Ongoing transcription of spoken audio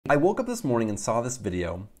I woke up this morning and saw this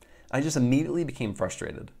video. I just immediately became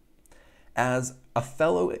frustrated. As a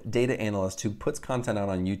fellow data analyst who puts content out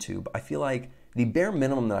on YouTube, I feel like the bare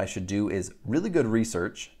minimum that I should do is really good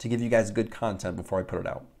research to give you guys good content before I put it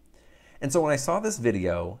out. And so when I saw this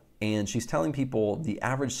video and she's telling people the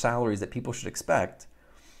average salaries that people should expect,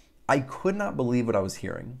 I could not believe what I was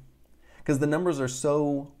hearing, because the numbers are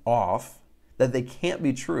so off that they can't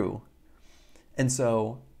be true. And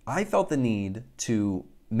so I felt the need to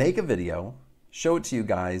make a video, show it to you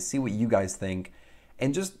guys, see what you guys think,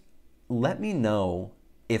 and just let me know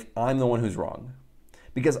if I'm the one who's wrong.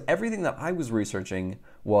 Because everything that I was researching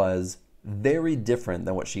was very different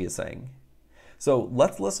than what she is saying. So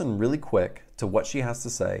let's listen really quick to what she has to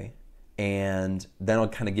say, and then I'll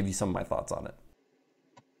kind of give you some of my thoughts on it.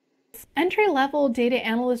 Entry-level data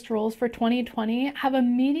analyst roles for 2020 have a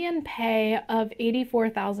median pay of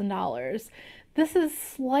 $84,000. This is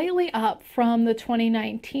slightly up from the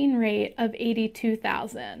 2019 rate of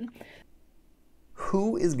 $82,000.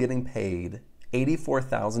 Who is getting paid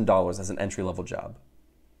 $84,000 as an entry-level job?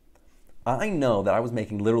 I know that I was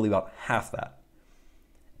making literally about half that.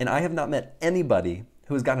 And I have not met anybody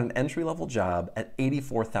who has got an entry-level job at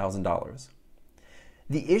 $84,000.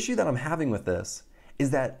 The issue that I'm having with this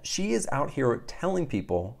is that she is out here telling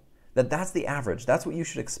people that that's the average, that's what you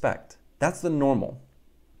should expect, that's the normal.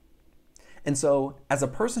 And so as a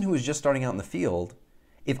person who is just starting out in the field,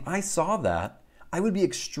 if I saw that, I would be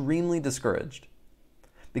extremely discouraged,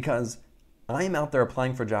 because I am out there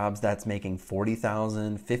applying for jobs that's making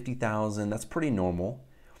 $40,000, $50,000, that's pretty normal.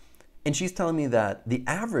 And she's telling me that the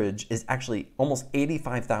average is actually almost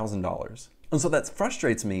 $85,000. And so that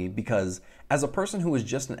frustrates me, because as a person who was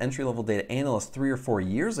just an entry-level data analyst 3 or 4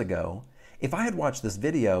 years ago, if I had watched this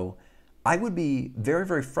video, I would be very,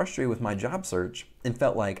 very frustrated with my job search and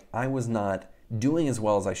felt like I was not doing as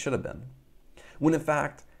well as I should have been. When in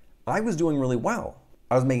fact, I was doing really well.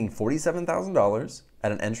 I was making $47,000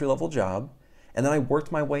 at an entry-level job, and then I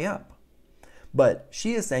worked my way up. But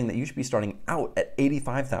she is saying that you should be starting out at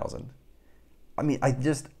 $85,000. I mean,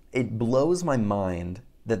 it blows my mind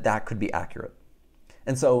that that could be accurate.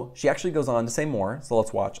 And so she actually goes on to say more, so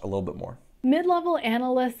let's watch a little bit more. Mid-level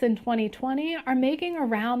analysts in 2020 are making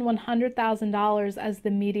around $100,000 as the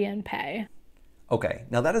median pay. Okay,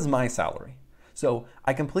 now that is my salary. So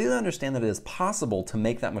I completely understand that it is possible to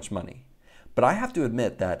make that much money. But I have to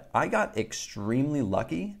admit that I got extremely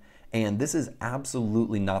lucky, and this is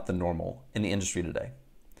absolutely not the normal in the industry today.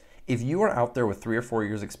 If you are out there with 3 or 4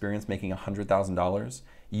 years experience making $100,000,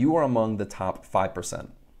 you are among the top 5%.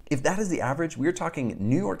 If that is the average, we're talking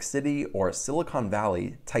New York City or Silicon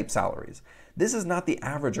Valley type salaries. This is not the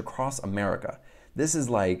average across America. This is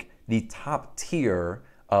like the top tier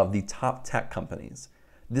of the top tech companies.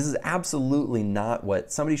 This is absolutely not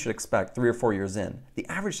what somebody should expect 3 or 4 years in. The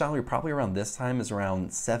average salary probably around this time is around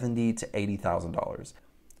 $70,000 to $80,000.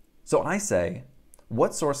 So I say,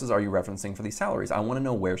 what sources are you referencing for these salaries? I want to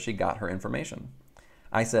know where she got her information.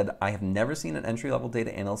 I said, I have never seen an entry-level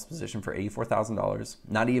data analyst position for $84,000,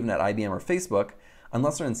 not even at IBM or Facebook,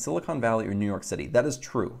 unless they're in Silicon Valley or New York City. That is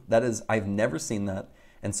true. I've never seen that,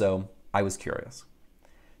 and so I was curious.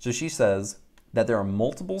 So she says that there are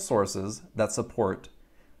multiple sources that support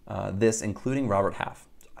this, including Robert Half.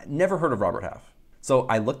 I never heard of Robert Half. So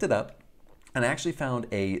I looked it up, and I actually found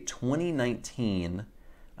a 2019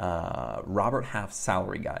 Robert Half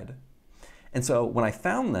salary guide. And so when I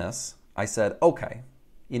found this, I said, okay,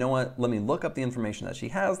 you know what? Let me look up the information that she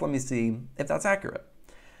has. Let me see if that's accurate.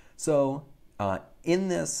 So in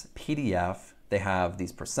this PDF, they have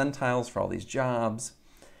these percentiles for all these jobs.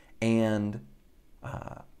 And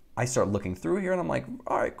I start looking through here and I'm like,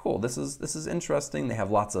 all right, cool. This is interesting. They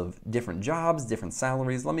have lots of different jobs, different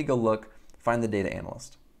salaries. Let me go look, find the data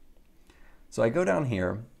analyst. So I go down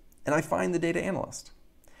here and I find the data analyst.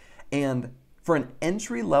 And for an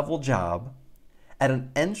entry-level job, at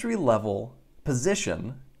an entry-level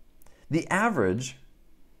position, the average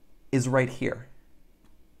is right here.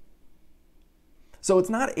 So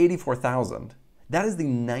it's not 84,000. That is the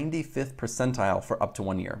 95th percentile for up to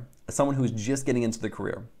 1 year. Someone who's just getting into the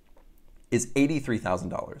career is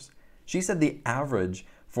 $83,000. She said the average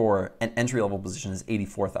for an entry-level position is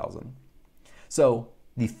 84,000. So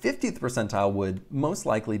the 50th percentile would most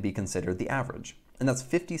likely be considered the average, and that's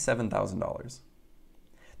 $57,000.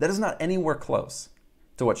 That is not anywhere close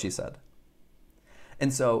to what she said.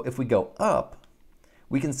 And so if we go up,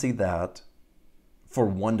 we can see that for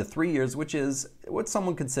 1 to 3 years, which is what some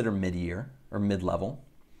would consider mid-year or mid-level,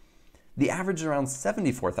 the average is around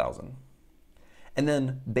 74,000. And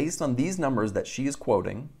then based on these numbers that she is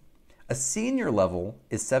quoting, a senior level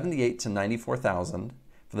is 78 to 94,000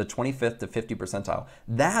 for the 25th to 50th percentile.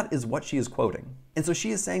 That is what she is quoting. And so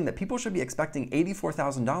she is saying that people should be expecting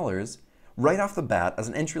 $84,000 right off the bat as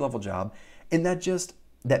an entry-level job, and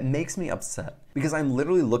that makes me upset because I'm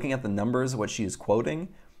literally looking at the numbers, what she is quoting,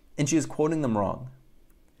 and she is quoting them wrong.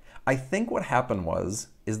 I think what happened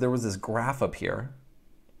is there was this graph up here.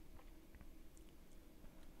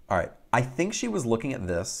 All right, I think she was looking at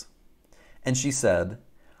this and she said,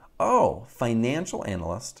 oh, financial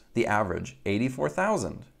analyst, the average,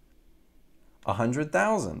 84,000,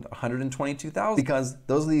 100,000, 122,000, because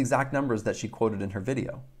those are the exact numbers that she quoted in her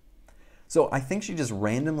video. So I think she just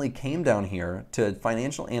randomly came down here to a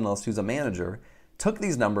financial analyst who's a manager, took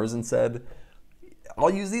these numbers and said, I'll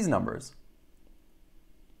use these numbers.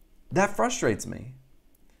 That frustrates me.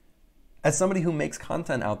 As somebody who makes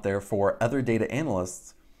content out there for other data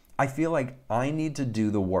analysts, I feel like I need to do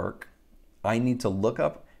the work. I need to look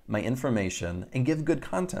up my information and give good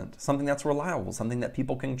content, something that's reliable, something that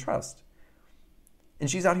people can trust. And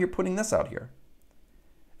she's out here putting this out here.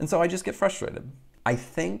 And so I just get frustrated. I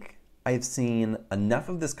think I've seen enough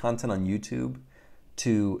of this content on YouTube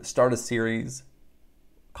to start a series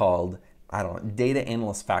called, I don't know, Data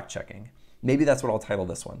Analyst Fact Checking. Maybe that's what I'll title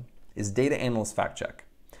this one, is Data Analyst Fact Check.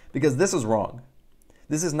 Because this is wrong.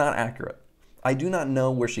 This is not accurate. I do not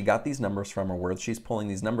know where she got these numbers from or where she's pulling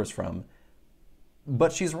these numbers from,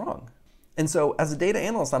 but she's wrong. And so as a data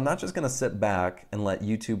analyst, I'm not just going to sit back and let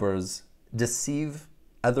YouTubers deceive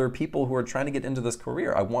other people who are trying to get into this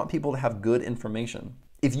career. I want people to have good information.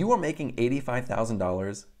 If you are making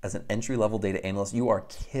 $85,000 as an entry-level data analyst, you are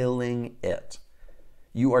killing it.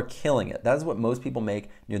 You are killing it. That is what most people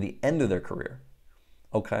make near the end of their career.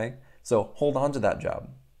 Okay? So hold on to that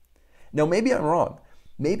job. Now, maybe I'm wrong.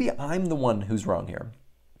 Maybe I'm the one who's wrong here.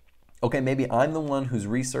 Okay, maybe I'm the one whose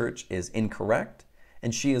research is incorrect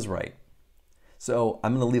and she is right. So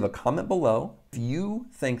I'm going to leave a comment below. If you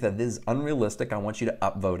think that this is unrealistic, I want you to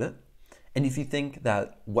upvote it. And if you think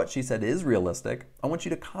that what she said is realistic, I want you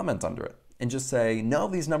to comment under it and just say, no,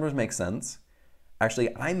 these numbers make sense.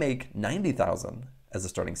 Actually, I make $90,000 as a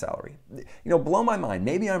starting salary. You know, blow my mind.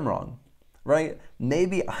 Maybe I'm wrong, right?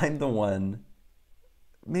 Maybe I'm the one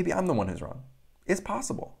who's wrong. It's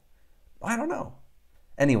possible. I don't know.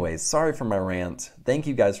 Anyways, sorry for my rant. Thank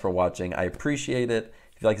you guys for watching. I appreciate it.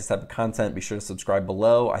 If you like this type of content, be sure to subscribe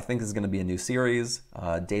below. I think this is going to be a new series,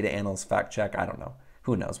 Data Analyst Fact Check. I don't know.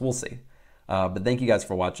 Who knows? We'll see. But thank you guys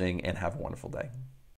for watching and have a wonderful day.